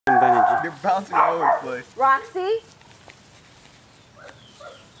They're bouncing all over the place. Roxy?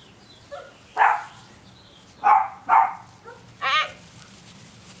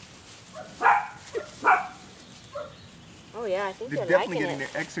 Oh yeah, I think They're they're definitely liking getting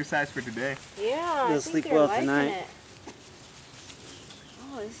it. their exercise for today. Yeah, They'll I think sleep they're well liking tonight. it.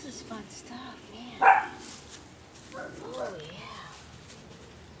 Oh, this is fun stuff, man. Oh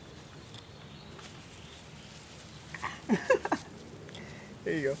yeah.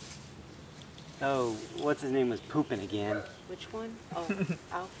 There you go. Oh, what's his name was pooping again. Which one? Oh,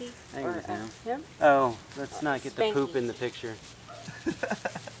 Alfie? I think it was him. Him? Oh, let's not get the Spanky. poop in the picture.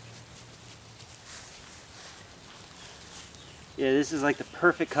 Yeah, this is like the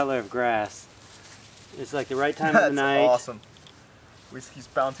perfect color of grass. It's like the right time of the night. That's awesome. Whiskey's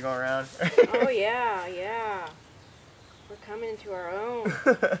bouncing all around. Oh yeah, yeah. We're coming into our own.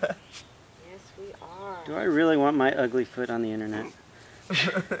 Yes, we are. Do I really want my ugly foot on the internet?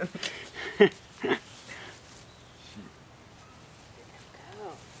 Go.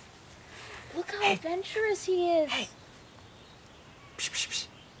 Look how adventurous he is. Hey. Psh, psh, psh.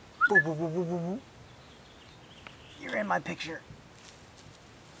 Boo, boo, boo, boo, boo, boo. You're in my picture.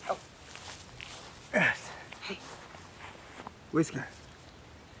 Oh. Yes. Hey. Whiskey.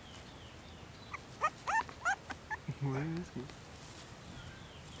 Where is he?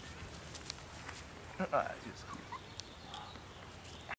 Just cute.